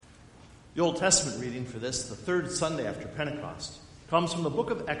The Old Testament reading for this, the third Sunday after Pentecost, comes from the book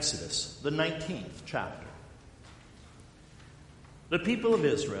of Exodus, the 19th chapter. The people of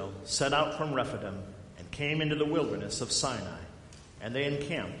Israel set out from Rephidim and came into the wilderness of Sinai, and they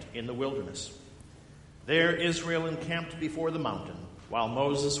encamped in the wilderness. There Israel encamped before the mountain, while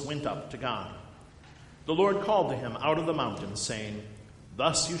Moses went up to God. The Lord called to him out of the mountain, saying,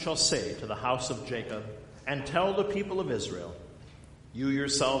 "Thus you shall say to the house of Jacob, and tell the people of Israel, you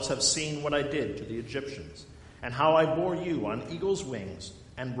yourselves have seen what I did to the Egyptians, and how I bore you on eagle's wings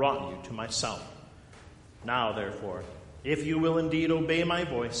and brought you to myself. Now, therefore, if you will indeed obey my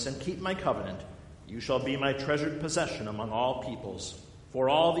voice and keep my covenant, you shall be my treasured possession among all peoples, for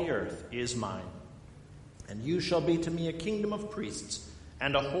all the earth is mine. And you shall be to me a kingdom of priests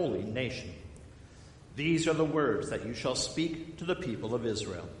and a holy nation. These are the words that you shall speak to the people of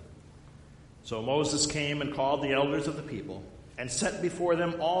Israel." So Moses came and called the elders of the people, and set before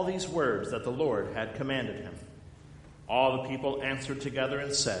them all these words that the Lord had commanded him. All the people answered together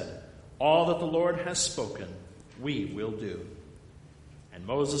and said, "All that the Lord has spoken, we will do." And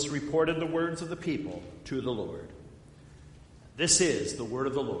Moses reported the words of the people to the Lord. This is the word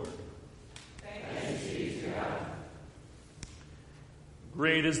of the Lord. Thanks be to God.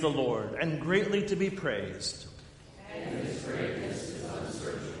 Great is the Lord, and greatly to be praised. And his greatness is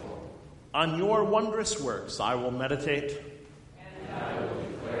unsearchable. On your wondrous works I will meditate. And I will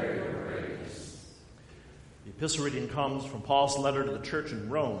declare your greatness. The epistle reading comes from Paul's letter to the church in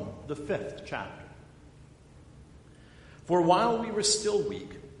Rome, the 5th chapter. For while we were still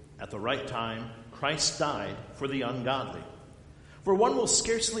weak, at the right time, Christ died for the ungodly. For one will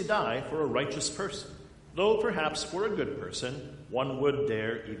scarcely die for a righteous person, though perhaps for a good person one would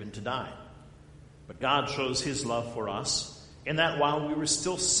dare even to die. But God shows his love for us, in that while we were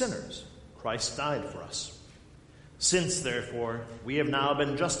still sinners, Christ died for us. Since, therefore, we have now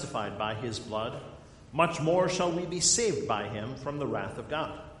been justified by his blood, much more shall we be saved by him from the wrath of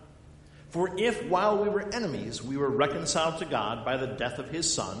God. For if, while we were enemies, we were reconciled to God by the death of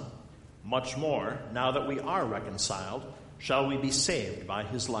his Son, much more, now that we are reconciled, shall we be saved by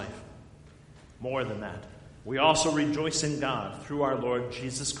his life. More than that, we also rejoice in God through our Lord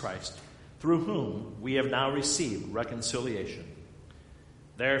Jesus Christ, through whom we have now received reconciliation.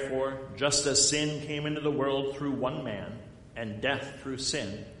 Therefore, just as sin came into the world through one man, and death through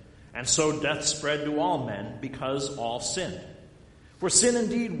sin, and so death spread to all men because all sinned. For sin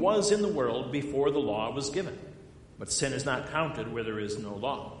indeed was in the world before the law was given, but sin is not counted where there is no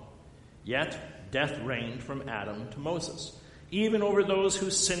law. Yet death reigned from Adam to Moses, even over those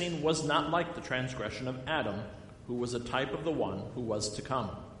whose sinning was not like the transgression of Adam, who was a type of the one who was to come.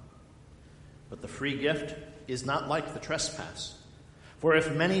 But the free gift is not like the trespass. For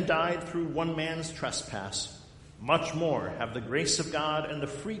if many died through one man's trespass, much more have the grace of God and the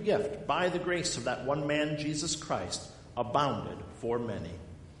free gift by the grace of that one man, Jesus Christ, abounded for many.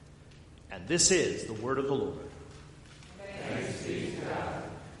 And this is the word of the Lord. Thanks be to God.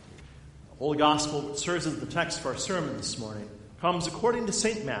 The Holy Gospel, which serves as the text for our sermon this morning, comes according to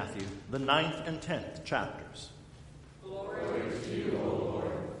St. Matthew, the 9th and 10th chapters. Glory to you, O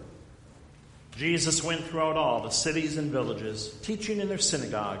Lord. Jesus went throughout all the cities and villages, teaching in their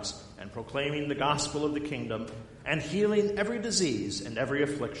synagogues and proclaiming the gospel of the kingdom and healing every disease and every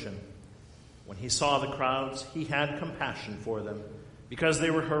affliction. When he saw the crowds, he had compassion for them, because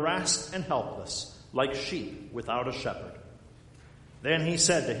they were harassed and helpless, like sheep without a shepherd. Then he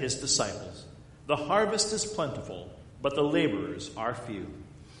said to his disciples, "The harvest is plentiful, but the laborers are few.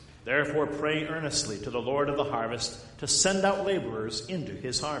 Therefore pray earnestly to the Lord of the harvest to send out laborers into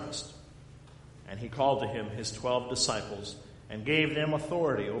his harvest." And he called to him his 12 disciples and gave them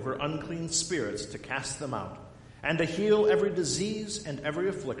authority over unclean spirits to cast them out and to heal every disease and every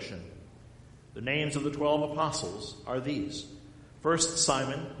affliction. The names of the 12 apostles are these: first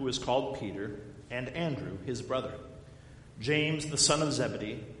Simon, who is called Peter, and Andrew, his brother, James, the son of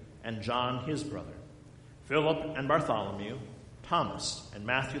Zebedee, and John, his brother, Philip and Bartholomew, Thomas and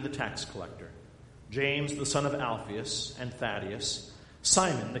Matthew the tax collector, James, the son of Alphaeus, and Thaddeus,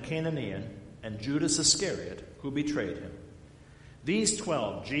 Simon the Cananean, and Judas Iscariot, who betrayed him. These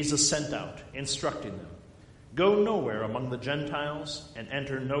 12 Jesus sent out, instructing them, "Go nowhere among the Gentiles and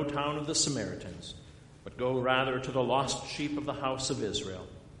enter no town of the Samaritans, but go rather to the lost sheep of the house of Israel,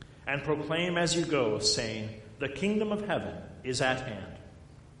 and proclaim as you go, saying, 'The kingdom of heaven is at hand.'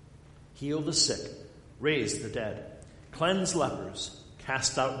 Heal the sick, raise the dead, cleanse lepers,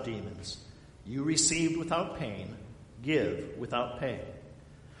 cast out demons. You received without pain, give without pay.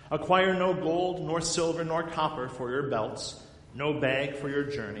 Acquire no gold, nor silver, nor copper for your belts, no bag for your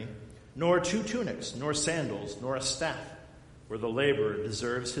journey, nor 2 tunics, nor sandals, nor a staff, where the laborer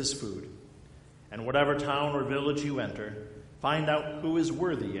deserves his food. And whatever town or village you enter, find out who is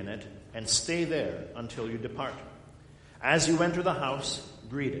worthy in it, and stay there until you depart. As you enter the house,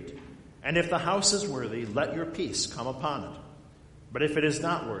 greet it. And if the house is worthy, let your peace come upon it. But if it is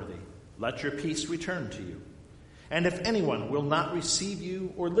not worthy, let your peace return to you. And if anyone will not receive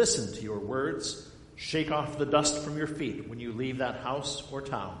you or listen to your words, shake off the dust from your feet when you leave that house or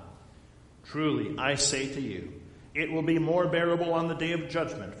town. Truly, I say to you, it will be more bearable on the day of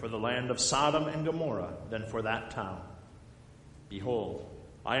judgment for the land of Sodom and Gomorrah than for that town. Behold,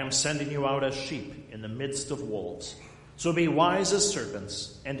 I am sending you out as sheep in the midst of wolves. So be wise as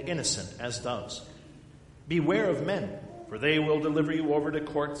serpents and innocent as doves. Beware of men, for they will deliver you over to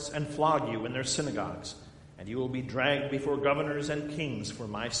courts and flog you in their synagogues, and you will be dragged before governors and kings for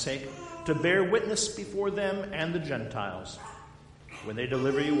my sake, to bear witness before them and the Gentiles. When they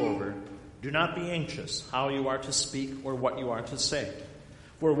deliver you over, do not be anxious how you are to speak or what you are to say,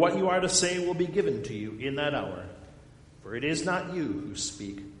 for what you are to say will be given to you in that hour. For it is not you who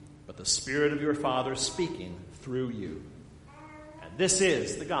speak, but the Spirit of your Father speaking through you. And this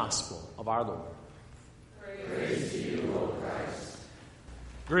is the gospel of our Lord. Praise to you, O Christ.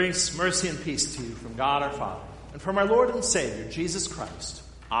 Grace, mercy, and peace to you from God our Father, and from our Lord and Savior, Jesus Christ.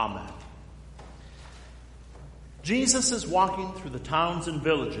 Amen. Jesus is walking through the towns and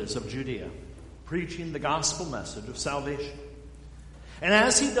villages of Judea, preaching the gospel message of salvation. And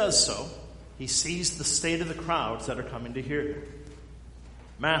as he does so, he sees the state of the crowds that are coming to hear him.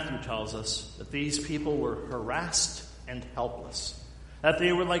 Matthew tells us that these people were harassed and helpless, that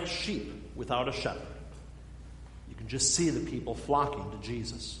they were like sheep without a shepherd. You can just see the people flocking to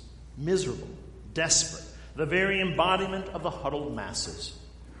Jesus, miserable, desperate, the very embodiment of the huddled masses.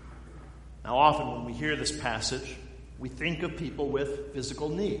 Now, often when we hear this passage, we think of people with physical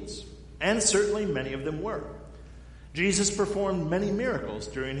needs, and certainly many of them were. Jesus performed many miracles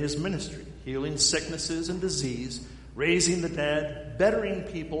during his ministry, healing sicknesses and disease, raising the dead, bettering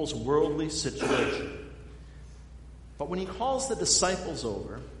people's worldly situation. But when he calls the disciples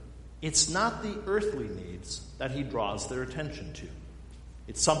over, it's not the earthly needs that he draws their attention to.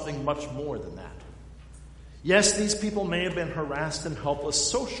 It's something much more than that. Yes, these people may have been harassed and helpless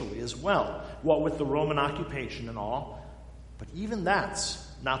socially as well, what with the Roman occupation and all, but even that's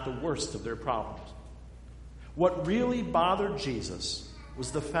not the worst of their problems. What really bothered Jesus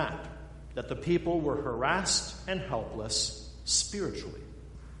was the fact that the people were harassed and helpless spiritually.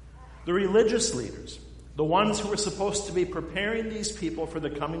 The religious leaders, the ones who were supposed to be preparing these people for the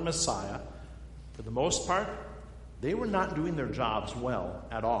coming Messiah, for the most part, they were not doing their jobs well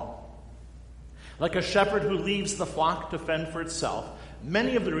at all. Like a shepherd who leaves the flock to fend for itself,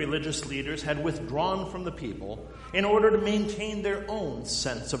 many of the religious leaders had withdrawn from the people in order to maintain their own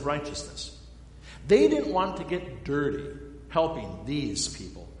sense of righteousness. They didn't want to get dirty helping these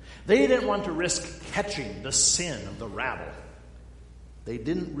people. They didn't want to risk catching the sin of the rabble. They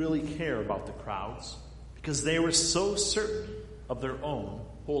didn't really care about the crowds because they were so certain of their own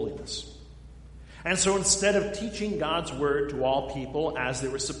holiness. And so instead of teaching God's word to all people as they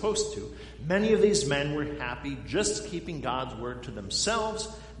were supposed to, many of these men were happy just keeping God's word to themselves,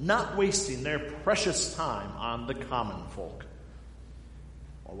 not wasting their precious time on the common folk.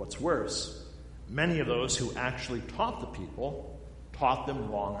 Or what's worse, many of those who actually taught the people taught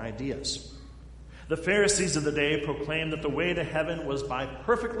them wrong ideas. The Pharisees of the day proclaimed that the way to heaven was by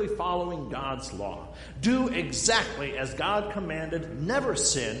perfectly following God's law. Do exactly as God commanded, never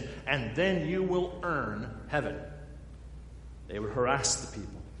sin, and then you will earn heaven. They would harass the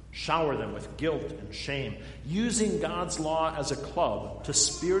people, shower them with guilt and shame, using God's law as a club to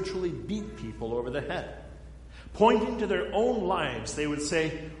spiritually beat people over the head. Pointing to their own lives, they would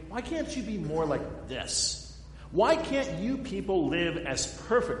say, "Why can't you be more like this? Why can't you people live as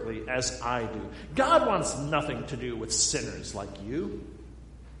perfectly as I do? God wants nothing to do with sinners like you."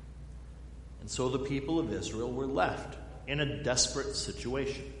 And so the people of Israel were left in a desperate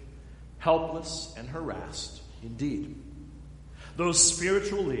situation, helpless and harassed indeed. Those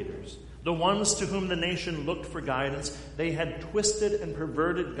spiritual leaders, the ones to whom the nation looked for guidance, they had twisted and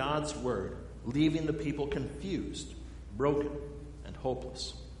perverted God's word, leaving the people confused, broken, and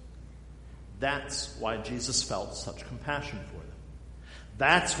hopeless. That's why Jesus felt such compassion for them.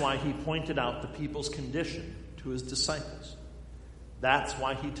 That's why he pointed out the people's condition to his disciples. That's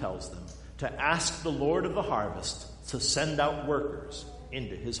why he tells them to ask the Lord of the harvest to send out workers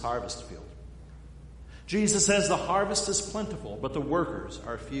into his harvest field. Jesus says the harvest is plentiful, but the workers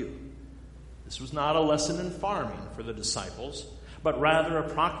are few. This was not a lesson in farming for the disciples, but rather a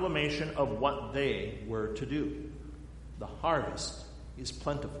proclamation of what they were to do. The harvest is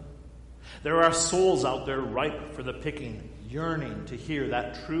plentiful. There are souls out there ripe for the picking. yearning to hear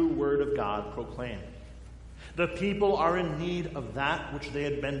that true word of God proclaimed. The people are in need of that which they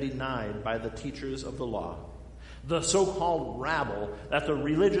had been denied by the teachers of the law. The so-called rabble that the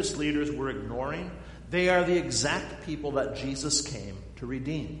religious leaders were ignoring, they are the exact people that Jesus came to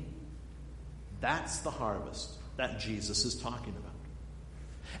redeem. That's the harvest that Jesus is talking about.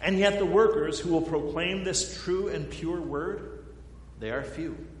 And yet the workers who will proclaim this true and pure word, they are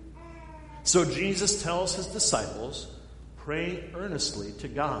few. So Jesus tells his disciples, pray earnestly to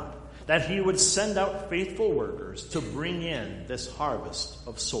God that he would send out faithful workers to bring in this harvest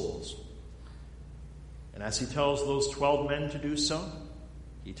of souls. And as he tells those 12 men to do so,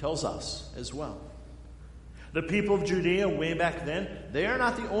 he tells us as well. The people of Judea way back then, they are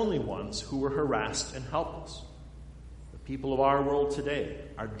not the only ones who were harassed and helpless. The people of our world today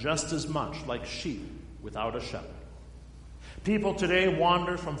are just as much like sheep without a shepherd. People today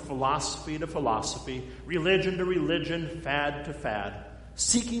wander from philosophy to philosophy, religion to religion, fad to fad,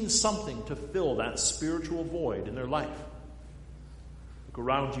 seeking something to fill that spiritual void in their life. Look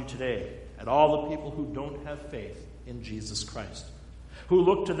around you today at all the people who don't have faith in Jesus Christ, who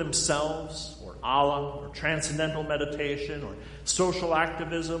look to themselves or Allah or transcendental meditation or social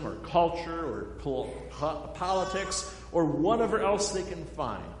activism or culture or politics or whatever else they can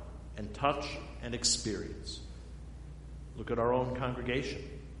find and touch and experience. Look at our own congregation.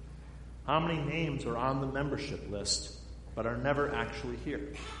 How many names are on the membership list but are never actually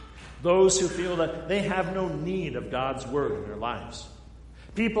here? Those who feel that they have no need of God's word in their lives.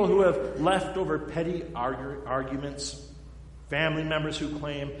 People who have left over petty arguments. Family members who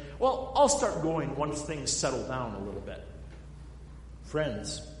claim, well, I'll start going once things settle down a little bit.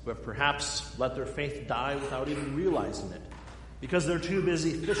 Friends who have perhaps let their faith die without even realizing it because they're too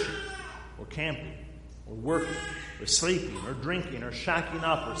busy fishing or camping or working or sleeping or drinking or shacking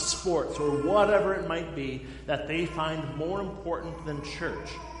up or sports or whatever it might be that they find more important than church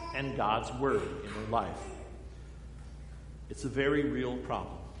and God's word in their life. It's a very real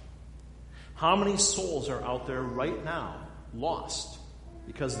problem. How many souls are out there right now lost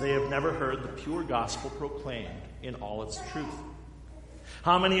because they have never heard the pure gospel proclaimed in all its truth?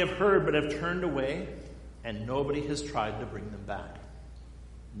 How many have heard but have turned away and nobody has tried to bring them back?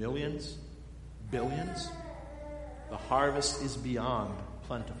 Millions? Billions? The harvest is beyond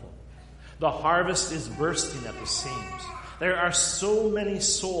plentiful. The harvest is bursting at the seams. There are so many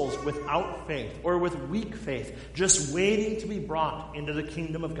souls without faith or with weak faith just waiting to be brought into the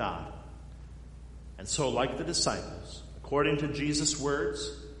kingdom of God. And so, like the disciples, according to Jesus'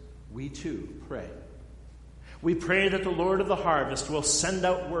 words, we too pray. We pray that the Lord of the harvest will send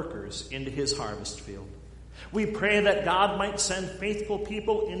out workers into his harvest field. We pray that God might send faithful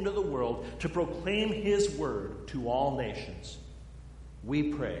people into the world to proclaim his word to all nations.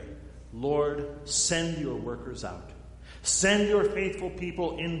 We pray, Lord, send your workers out. Send your faithful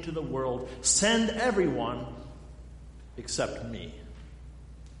people into the world. Send everyone except me.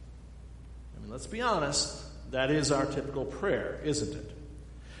 I mean, let's be honest. That is our typical prayer, isn't it?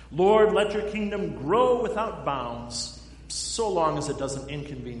 Lord, let your kingdom grow without bounds, so long as it doesn't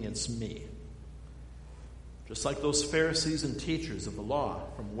inconvenience me. Just like those Pharisees and teachers of the law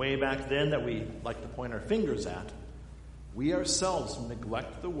from way back then that we like to point our fingers at, we ourselves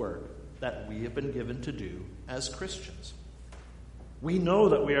neglect the work that we have been given to do as Christians. We know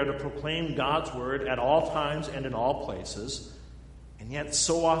that we are to proclaim God's word at all times and in all places, and yet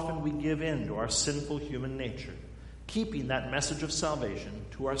so often we give in to our sinful human nature, keeping that message of salvation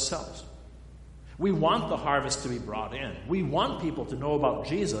to ourselves. We want the harvest to be brought in. We want people to know about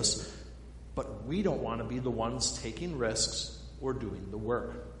Jesus, but we don't want to be the ones taking risks or doing the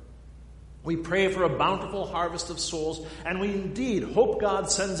work. We pray for a bountiful harvest of souls, and we indeed hope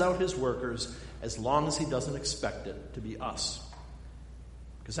God sends out his workers as long as he doesn't expect it to be us.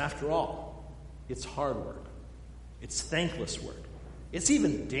 Because after all, it's hard work. It's thankless work. It's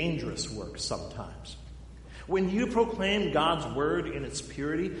even dangerous work sometimes. When you proclaim God's word in its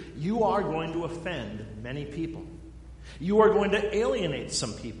purity, you are going to offend many people. You are going to alienate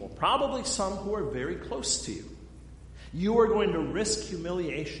some people, probably some who are very close to you. You are going to risk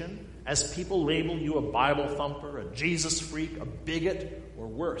humiliation as people label you a Bible thumper, a Jesus freak, a bigot, or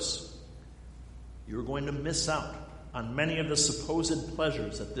worse. You're going to miss out on many of the supposed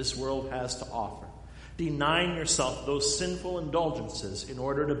pleasures that this world has to offer, denying yourself those sinful indulgences in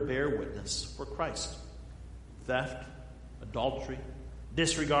order to bear witness for Christ. Theft, adultery,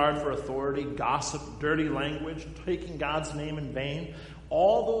 disregard for authority, gossip, dirty language, taking God's name in vain,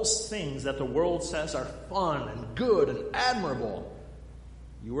 all those things that the world says are fun and good and admirable,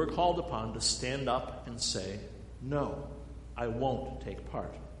 you are called upon to stand up and say, no, I won't take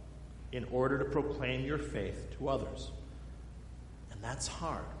part, in order to proclaim your faith to others. And that's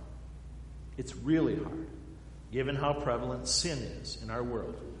hard. It's really hard, given how prevalent sin is in our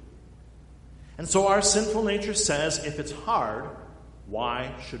world. And so our sinful nature says, if it's hard,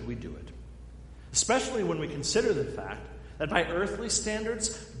 why should we do it? Especially when we consider the fact that by earthly standards,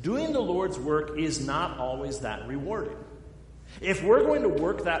 doing the Lord's work is not always that rewarding. If we're going to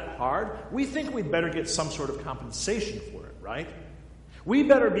work that hard, we think we'd better get some sort of compensation for it, right? We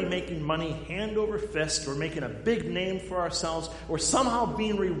better be making money hand over fist, or making a big name for ourselves, or somehow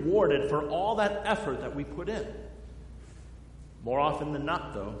being rewarded for all that effort that we put in. More often than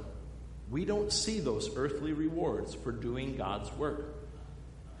not, though, we don't see those earthly rewards for doing God's work.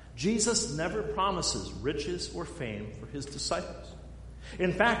 Jesus never promises riches or fame for his disciples.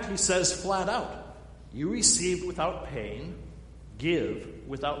 In fact, he says flat out, you received without paying, give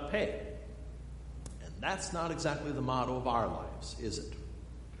without pay. And that's not exactly the motto of our lives, is it?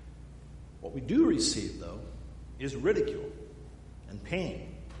 What we do receive, though, is ridicule and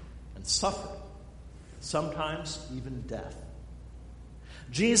pain and suffering, sometimes even death.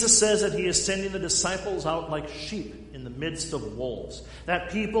 Jesus says that he is sending the disciples out like sheep in the midst of wolves, that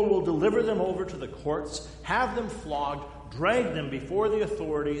people will deliver them over to the courts, have them flogged, drag them before the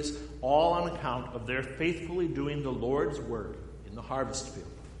authorities, all on account of their faithfully doing the Lord's work in the harvest field.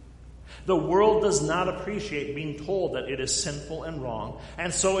 The world does not appreciate being told that it is sinful and wrong,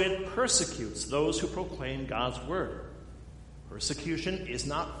 and so it persecutes those who proclaim God's word. Persecution is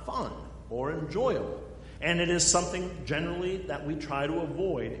not fun or enjoyable, and it is something generally that we try to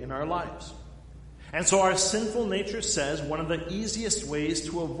avoid in our lives. And so our sinful nature says one of the easiest ways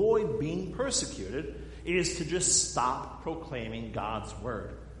to avoid being persecuted is to just stop proclaiming God's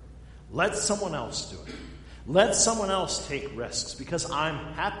word. Let someone else do it. Let someone else take risks, because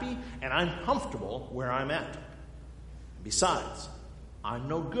I'm happy and I'm comfortable where I'm at. Besides, I'm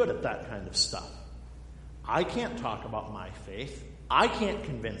no good at that kind of stuff. I can't talk about my faith. I can't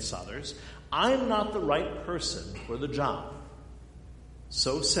convince others. I'm not the right person for the job.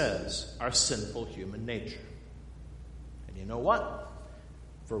 So says our sinful human nature. And you know what?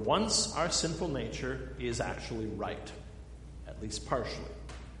 For once, our sinful nature is actually right, at least partially.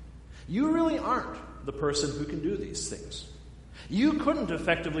 You really aren't the person who can do these things. You couldn't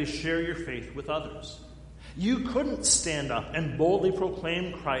effectively share your faith with others. You couldn't stand up and boldly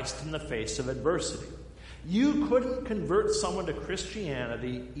proclaim Christ in the face of adversity. You couldn't convert someone to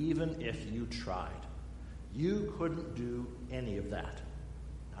Christianity even if you tried. You couldn't do any of that.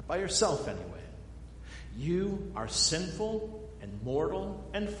 Not by yourself, anyway. You are sinful and mortal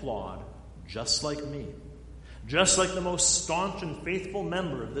and flawed, just like me. Just like the most staunch and faithful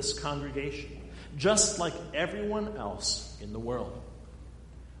member of this congregation. Just like everyone else in the world.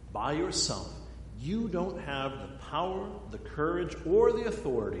 By yourself, you don't have the power, the courage, or the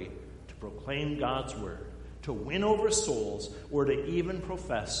authority to proclaim God's word, to win over souls, or to even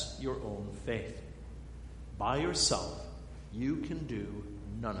profess your own faith. By yourself, you can do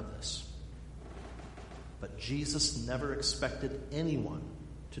none of this. But Jesus never expected anyone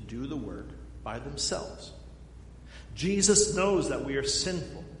to do the work by themselves. Jesus knows that we are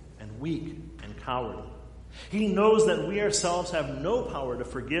sinful and weak and cowardly. He knows that we ourselves have no power to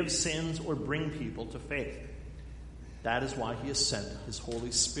forgive sins or bring people to faith. That is why he has sent his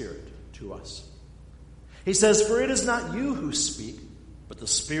Holy Spirit to us. He says, "For it is not you who speak, but the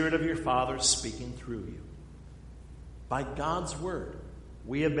Spirit of your Father speaking through you." By God's word,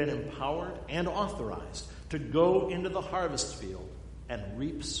 we have been empowered and authorized to go into the harvest field and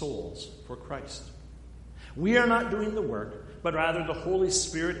reap souls for Christ. We are not doing the work, but rather the Holy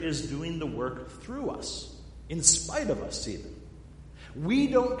Spirit is doing the work through us, in spite of us even. We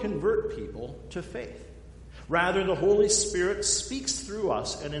don't convert people to faith. Rather, the Holy Spirit speaks through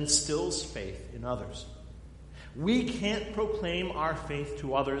us and instills faith in others. We can't proclaim our faith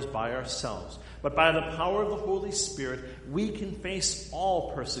to others by ourselves, but by the power of the Holy Spirit, we can face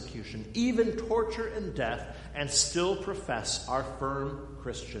all persecution, even torture and death, and still profess our firm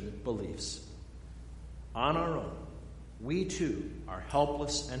Christian beliefs. On our own, we too are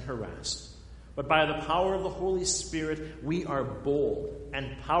helpless and harassed. But by the power of the Holy Spirit, we are bold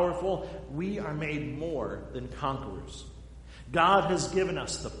and powerful. We are made more than conquerors. God has given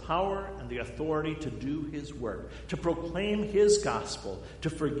us the power and the authority to do his work, to proclaim his gospel, to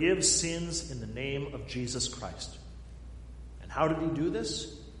forgive sins in the name of Jesus Christ. And how did he do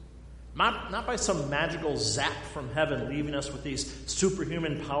this? Not by some magical zap from heaven leaving us with these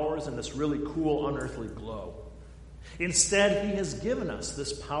superhuman powers and this really cool unearthly glow. Instead, he has given us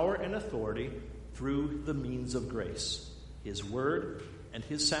this power and authority through the means of grace, his word and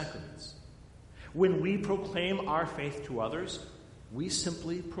his sacraments. When we proclaim our faith to others, we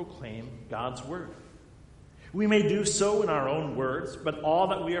simply proclaim God's word. We may do so in our own words, but all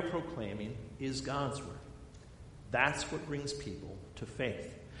that we are proclaiming is God's word. That's what brings people to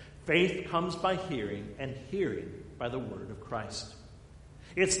faith. Faith comes by hearing, and hearing by the word of Christ.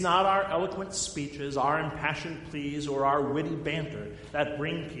 It's not our eloquent speeches, our impassioned pleas, or our witty banter that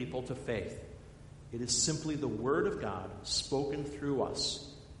bring people to faith. It is simply the word of God spoken through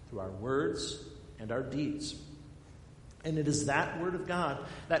us, through our words and our deeds. And it is that word of God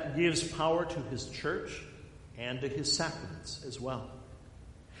that gives power to his church and to his sacraments as well.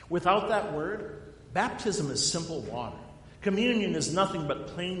 Without that word, baptism is simple water. Communion is nothing but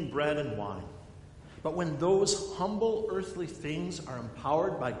plain bread and wine. But when those humble earthly things are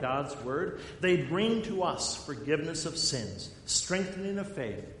empowered by God's word, they bring to us forgiveness of sins, strengthening of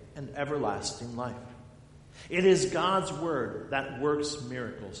faith, and everlasting life. It is God's word that works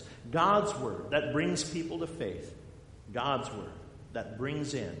miracles. God's word that brings people to faith. God's word that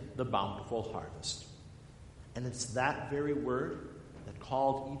brings in the bountiful harvest. And it's that very word that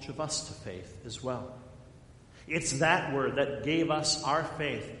called each of us to faith as well. It's that word that gave us our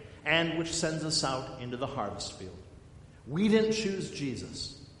faith and which sends us out into the harvest field. We didn't choose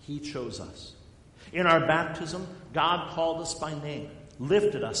Jesus. He chose us. In our baptism, God called us by name,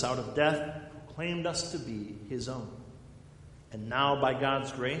 lifted us out of death, proclaimed us to be his own. And now, by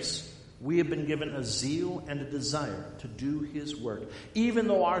God's grace, we have been given a zeal and a desire to do his work, even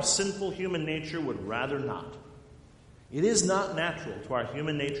though our sinful human nature would rather not. It is not natural to our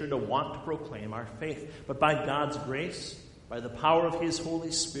human nature to want to proclaim our faith, but by God's grace, by the power of his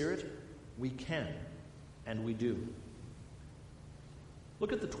Holy Spirit, we can, and we do.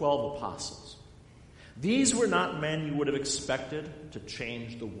 Look at the 12 apostles. These were not men you would have expected to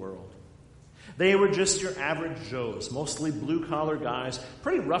change the world. They were just your average Joes, mostly blue-collar guys,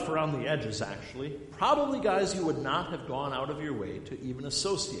 pretty rough around the edges, actually. Probably guys you would not have gone out of your way to even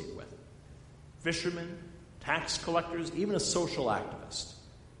associate with. Fishermen, tax collectors, even a social activist.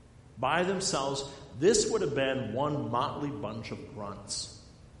 By themselves, this would have been one motley bunch of grunts.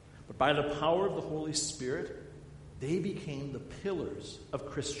 But by the power of the Holy Spirit, they became the pillars of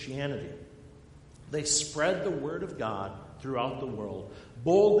Christianity. They spread the word of God throughout the world,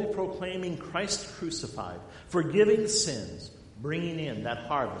 boldly proclaiming Christ crucified, forgiving sins, bringing in that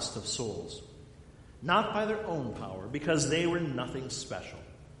harvest of souls. Not by their own power, because they were nothing special.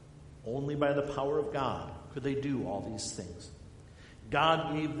 Only by the power of God could they do all these things.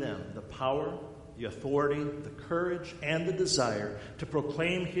 God gave them the power, the authority, the courage, and the desire to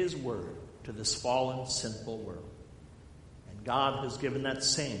proclaim his word to this fallen, sinful world. And God has given that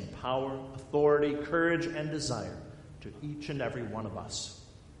same power, authority, courage, and desire to each and every one of us.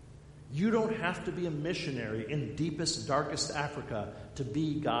 You don't have to be a missionary in deepest, darkest Africa to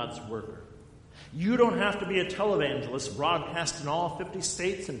be God's worker. You don't have to be a televangelist broadcast in all 50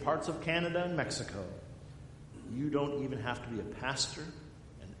 states and parts of Canada and Mexico. You don't even have to be a pastor,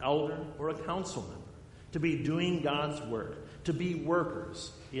 an elder, or a council member to be doing God's work, to be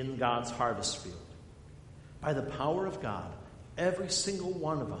workers in God's harvest field. By the power of God, every single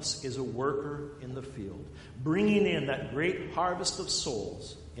one of us is a worker in the field, bringing in that great harvest of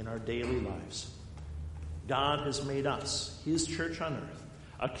souls in our daily lives. God has made us, his church on earth,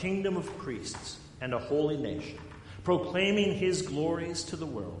 a kingdom of priests and a holy nation, proclaiming his glories to the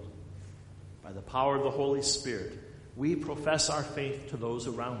world. By the power of the Holy Spirit, we profess our faith to those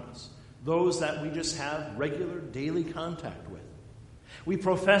around us, those that we just have regular daily contact with. We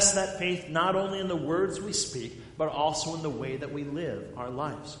profess that faith not only in the words we speak, but also in the way that we live our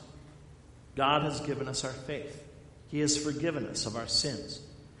lives. God has given us our faith. He has forgiven us of our sins.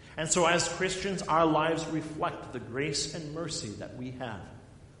 And so as Christians, our lives reflect the grace and mercy that we have.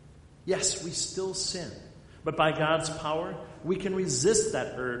 Yes, we still sin, but by God's power, we can resist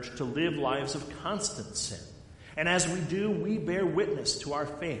that urge to live lives of constant sin. And as we do, we bear witness to our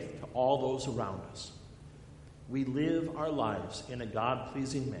faith to all those around us. We live our lives in a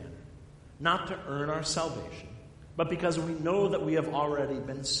God-pleasing manner, not to earn our salvation, but because we know that we have already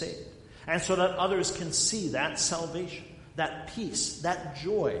been saved, and so that others can see that salvation, that peace, that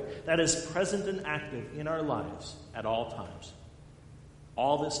joy that is present and active in our lives at all times.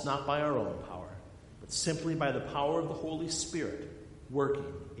 All this not by our own power, but simply by the power of the Holy Spirit working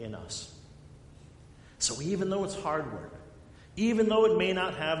in us. So even though it's hard work, even though it may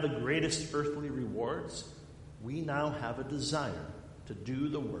not have the greatest earthly rewards, we now have a desire to do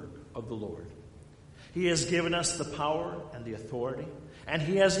the work of the Lord. He has given us the power and the authority, and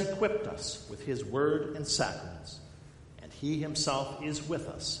he has equipped us with his word and sacraments, and he himself is with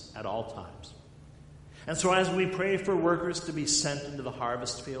us at all times. And so as we pray for workers to be sent into the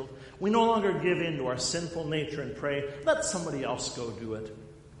harvest field, we no longer give in to our sinful nature and pray, let somebody else go do it.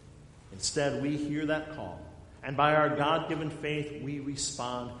 Instead, we hear that call, And by our God-given faith, we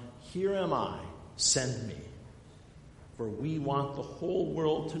respond, "Here am I, send me." For we want the whole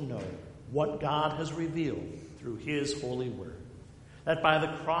world to know what God has revealed through his holy word, that by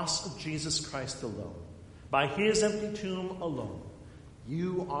the cross of Jesus Christ alone, by his empty tomb alone,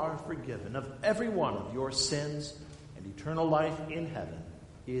 you are forgiven of every one of your sins, and eternal life in heaven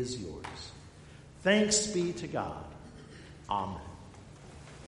is yours. Thanks be to God. Amen.